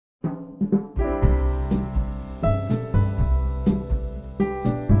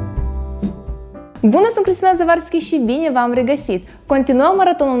Bună, sunt Cristina Zavarski și bine v-am regăsit! Continuăm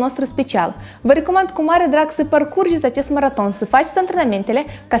maratonul nostru special. Vă recomand cu mare drag să parcurgeți acest maraton, să faceți antrenamentele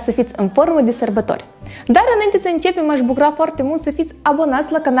ca să fiți în formă de sărbători. Dar înainte să începem, m-aș bucura foarte mult să fiți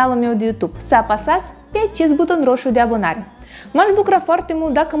abonați la canalul meu de YouTube, să apăsați pe acest buton roșu de abonare. M-aș bucura foarte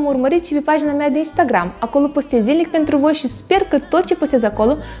mult dacă mă urmăriți și pe pagina mea de Instagram. Acolo postez zilnic pentru voi și sper că tot ce postez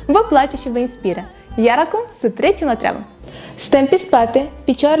acolo vă place și vă inspiră. Iar acum să trecem la treabă. Stăm pe spate,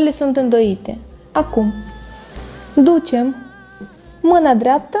 picioarele sunt îndoite. Acum, ducem mâna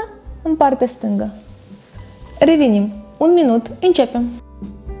dreaptă în partea stângă. Revenim. 1 minut, începem.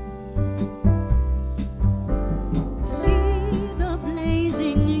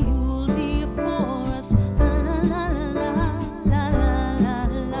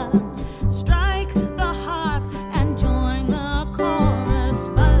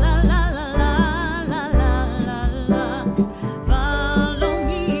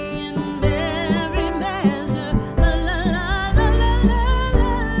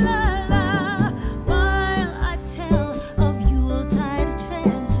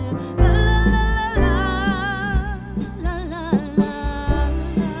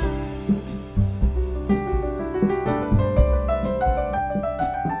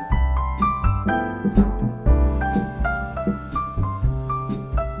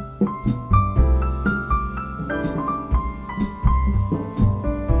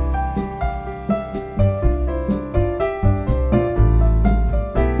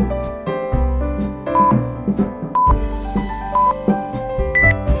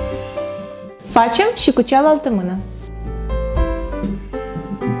 Facem și cu cealaltă mână.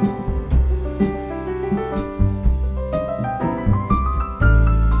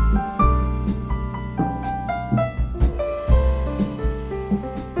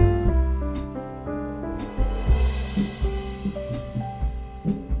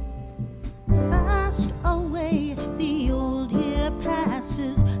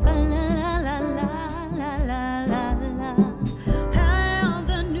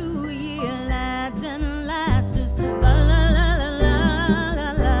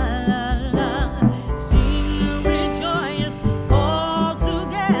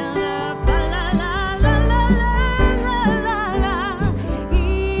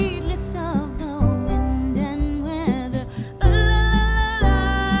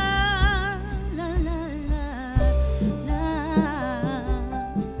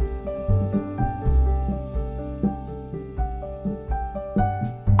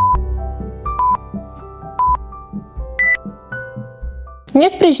 Ne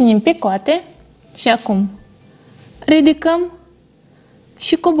sprijinim pe coate și acum ridicăm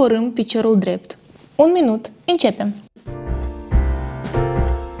și coborâm piciorul drept. 1 minut, începem!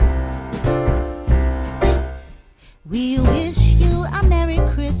 We wish you a Merry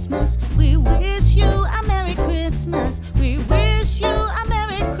Christmas. We wish you a Merry Christmas. We wish you a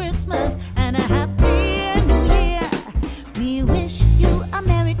Merry Christmas and a Happy New Year. We wish you a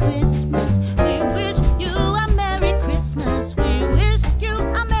Merry Christmas. We wish you a Merry Christmas. We wish you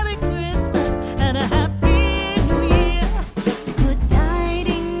a Merry Christmas and a Happy New Year. Good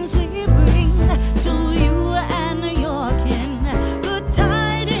tidings we bring to you and your kin. Good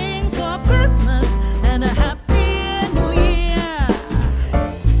tidings for Christmas and a Happy New Year.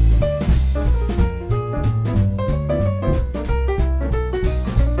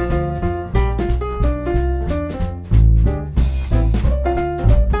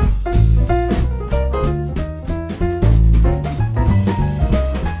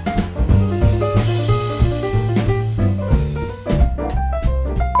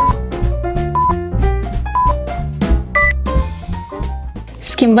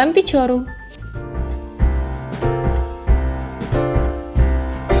 Schimbăm piciorul.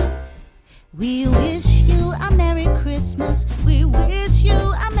 We wish you a Merry Christmas. We wish you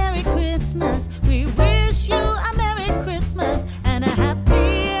a Merry Christmas. We wish you a Merry Christmas and a Happy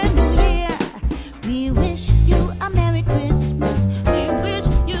New Year. We wish you a Merry Christmas. We wish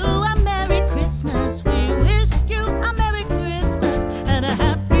you a Merry Christmas. We wish you a Merry Christmas and a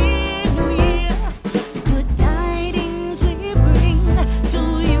Happy New Year. Good tidings we bring to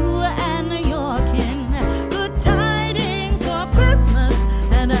you and your kin. Good tidings for Christmas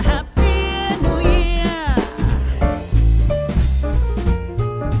and a Happy New Year.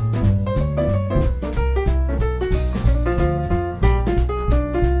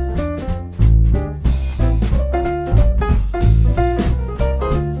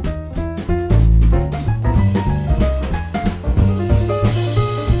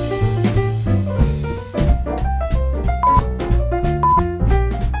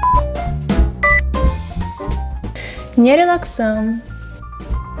 Ne relaxăm.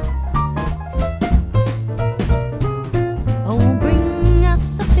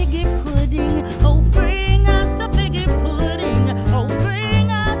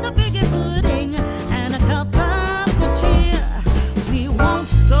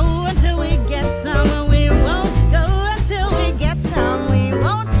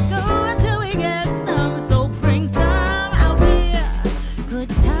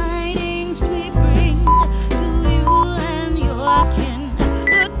 Good tidings we bring to you and your kin.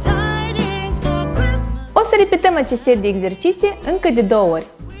 Good tidings for Christmas. O să repetăm acest set de exerciții încă de 2 ori.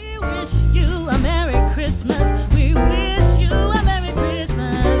 We wish you a Merry Christmas. We wish you a Merry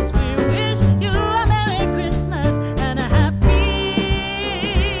Christmas. We wish you a Merry Christmas and a Happy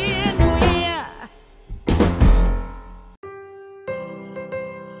New Year.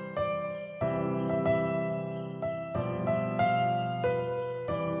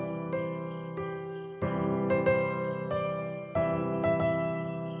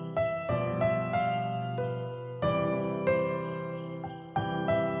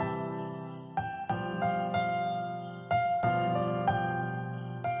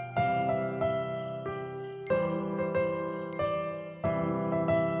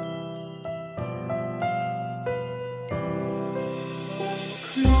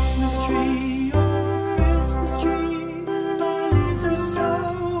 Christmas tree, oh Christmas tree, thy leaves are so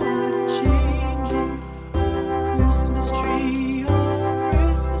unchanging. Oh Christmas tree,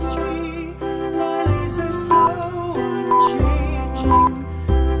 thy leaves are so unchanging.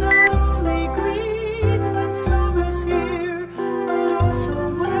 Not only green when summer's here, but also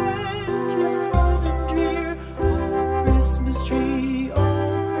when 'tis cold and drear. Oh Christmas tree,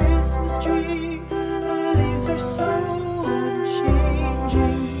 thy leaves are so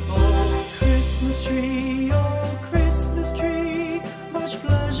unchanging. Oh Christmas tree, much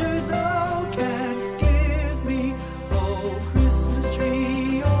pleasure thou canst give me. Oh Christmas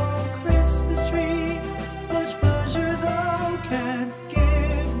tree, much pleasure thou canst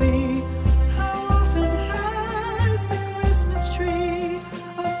give me. How often has the Christmas tree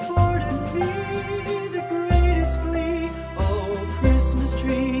afforded me the greatest glee? Oh Christmas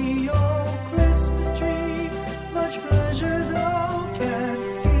tree, much pleasure thou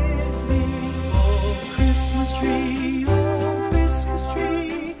canst give me. Oh Christmas tree,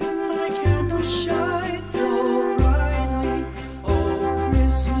 thy candle shines so brightly. Oh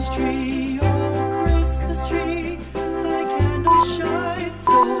Christmas tree, thy candle shines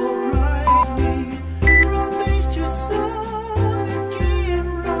so brightly. From base to summit, gay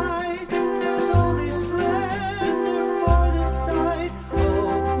and bright, there's only splendor for the sight. Oh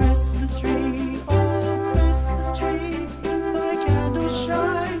Christmas tree, thy candle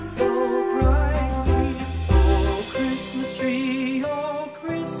shines so brightly. Oh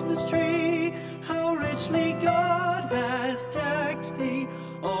Christmas tree, how richly God has decked thee.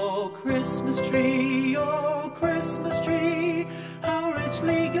 Oh Christmas tree, how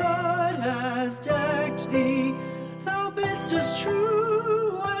richly God has decked thee. Thou bidst us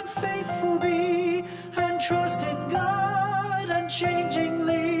true and faithful be, and trust in God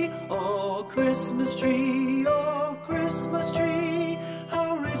unchangingly. Oh Christmas tree, how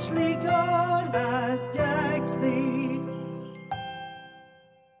richly God has decked thee.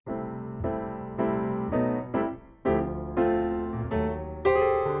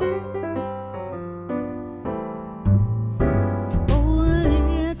 Oh,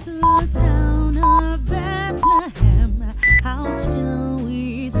 little town of Bethlehem, how still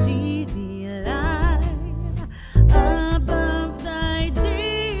we see thee lie above thy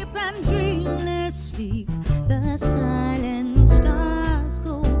deep and dreamless sleep. The silent stars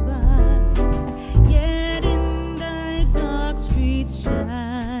go by, yet in thy dark streets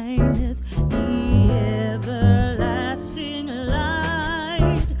shineth the everlasting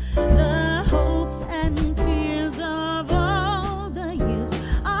light. The hopes and fears of all the years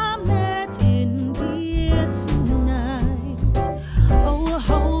are met in thee tonight. Oh,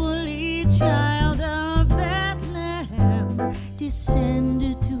 holy child of Bethlehem, descend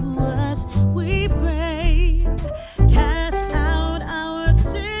to us, we pray. Cast out our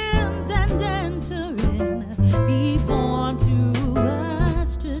sins and enter in. Be born to us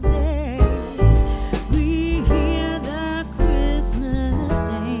today. We hear the Christmas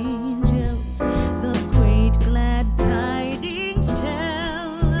angels, the great glad tidings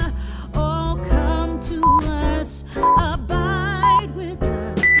tell. Oh, come to us, abide with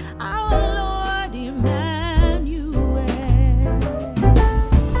us, our Lord Emmanuel.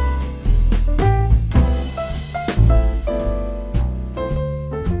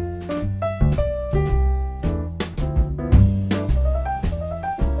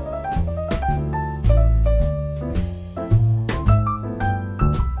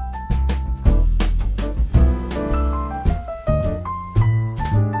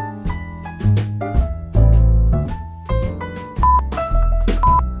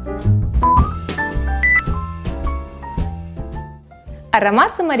 A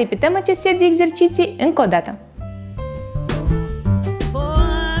rămas să mai repetăm acest set de exerciții încă o dată.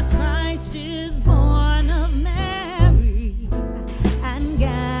 For Christ is born of Mary, and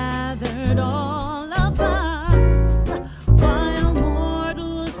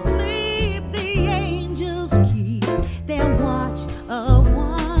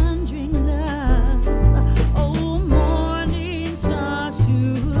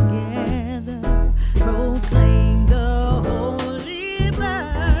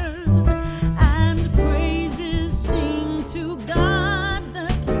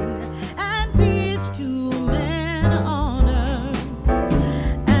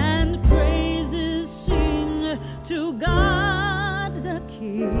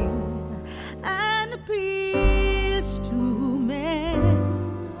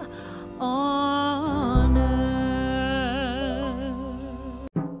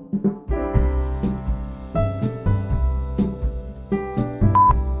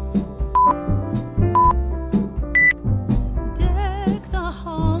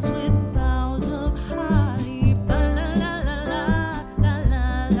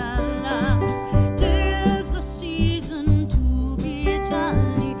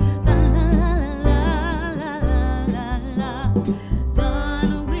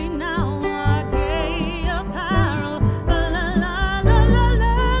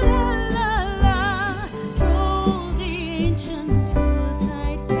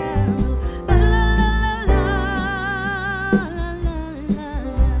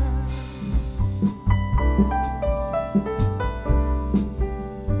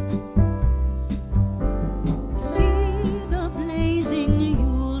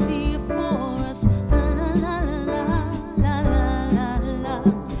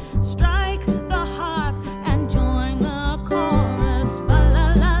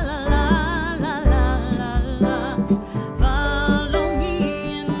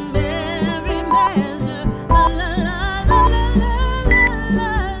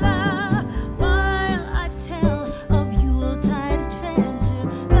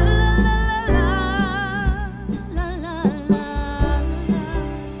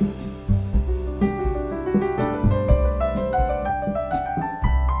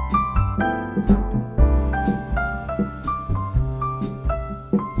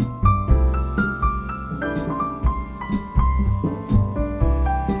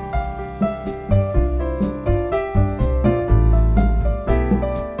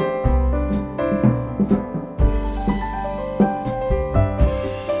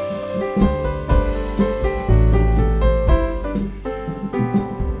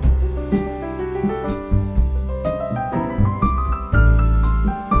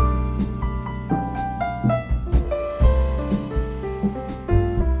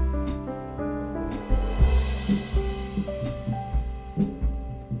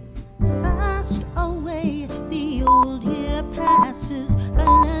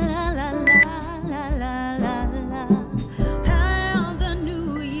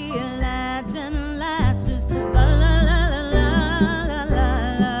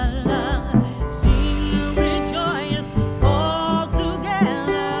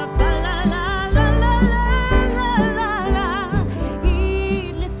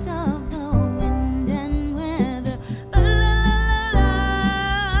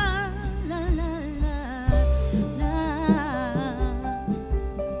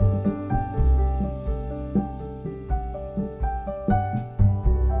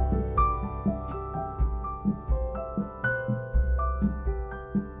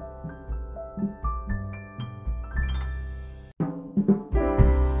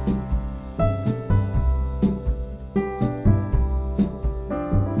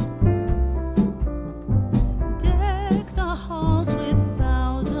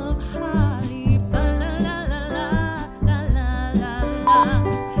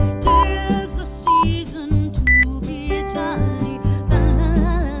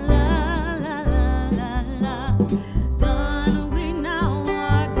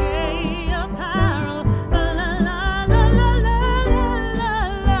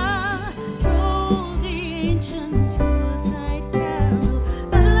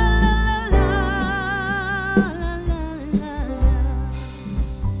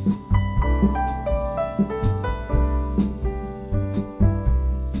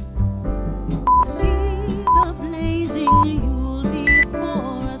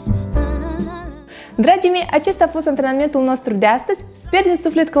Dragii mei, acesta a fost antrenamentul nostru de astăzi, sper din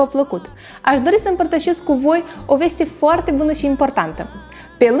suflet că v-a plăcut. Aș dori să împărtășesc cu voi o veste foarte bună și importantă.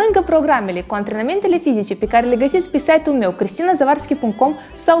 Pe lângă programele cu antrenamentele fizice pe care le găsiți pe site-ul meu cristinazavarski.com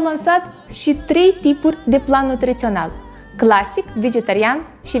s-au lansat și 3 tipuri de plan nutrițional: clasic, vegetarian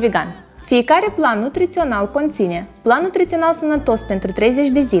și vegan. Fiecare plan nutrițional conține plan nutrițional sănătos pentru 30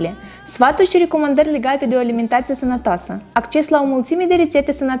 de zile, sfaturi și recomandări legate de o alimentație sănătoasă, acces la o mulțime de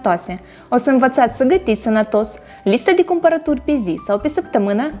rețete sănătoase, o să învățați să gătiți sănătos, listă de cumpărături pe zi sau pe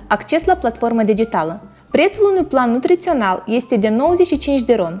săptămână, acces la platformă digitală. Prețul unui plan nutrițional este de 95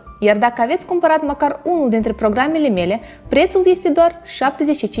 de ron, iar dacă aveți cumpărat măcar unul dintre programele mele, prețul este doar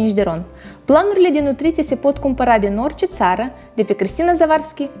 75 de ron. Planurile de nutriție se pot cumpăra din orice țară de pe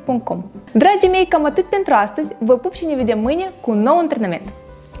cristinazavarski.com. Dragii mei, cam atât pentru astăzi, vă pup și ne vedem mâine cu un nou antrenament.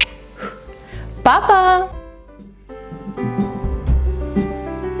 Pa, pa!